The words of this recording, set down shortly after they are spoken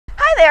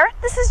there,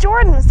 this is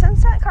Jordan with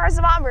Sunset Cars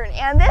of Auburn,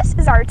 and this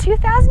is our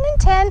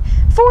 2010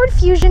 Ford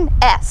Fusion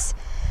S,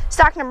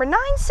 stock number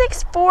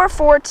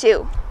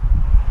 96442.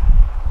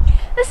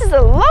 This is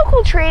a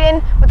local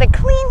trade-in with a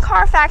clean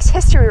Carfax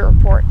history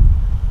report.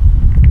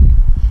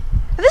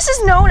 This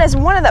is known as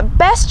one of the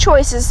best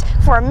choices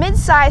for a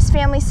mid-size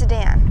family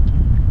sedan.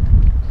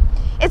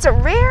 It's a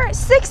rare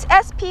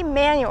 6SP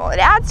manual. It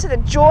adds to the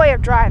joy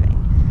of driving.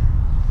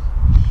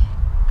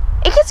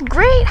 It gets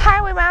great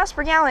highway miles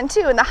per gallon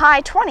too, in the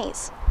high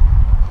 20s.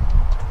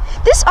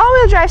 This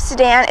all-wheel drive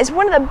sedan is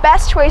one of the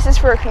best choices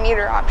for a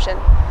commuter option.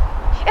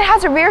 It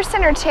has a rear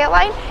center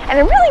taillight and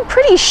a really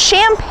pretty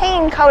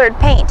champagne colored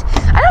paint.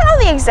 I don't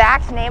know the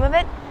exact name of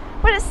it,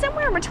 but it's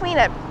somewhere between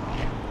a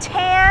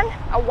tan,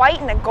 a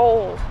white, and a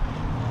gold.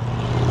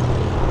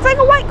 It's like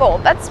a white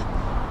gold. That's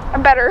a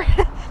better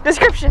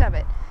description of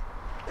it.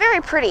 Very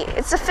pretty.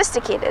 It's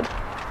sophisticated.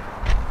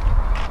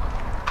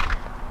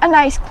 A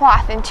nice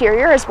cloth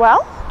interior as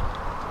well.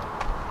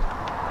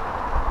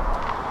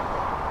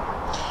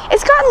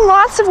 It's gotten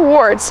lots of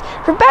awards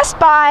for Best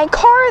Buy,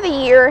 Car of the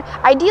Year,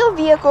 Ideal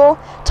Vehicle,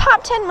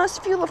 Top 10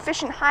 Most Fuel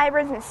Efficient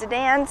Hybrids and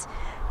Sedans,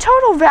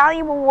 Total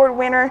Value Award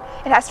winner.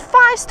 It has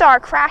 5-star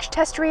crash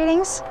test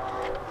ratings.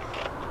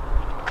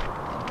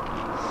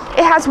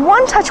 It has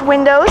one-touch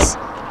windows,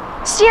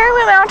 steering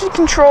wheel mounted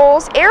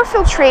controls, air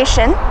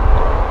filtration.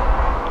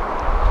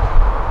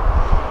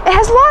 It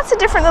has lots of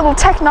different little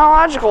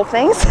technological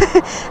things,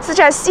 such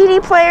as CD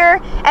player,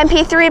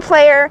 MP3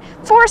 player,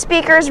 4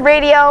 speakers,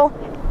 radio,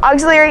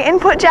 auxiliary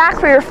input jack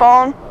for your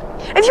phone.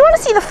 If you want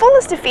to see the full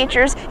list of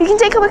features, you can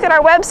take a look at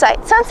our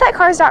website,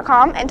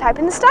 sunsetcars.com, and type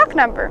in the stock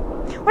number.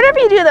 Whatever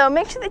you do though,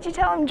 make sure that you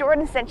tell them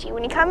Jordan sent you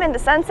when you come into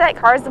Sunset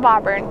Cars of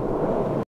Auburn.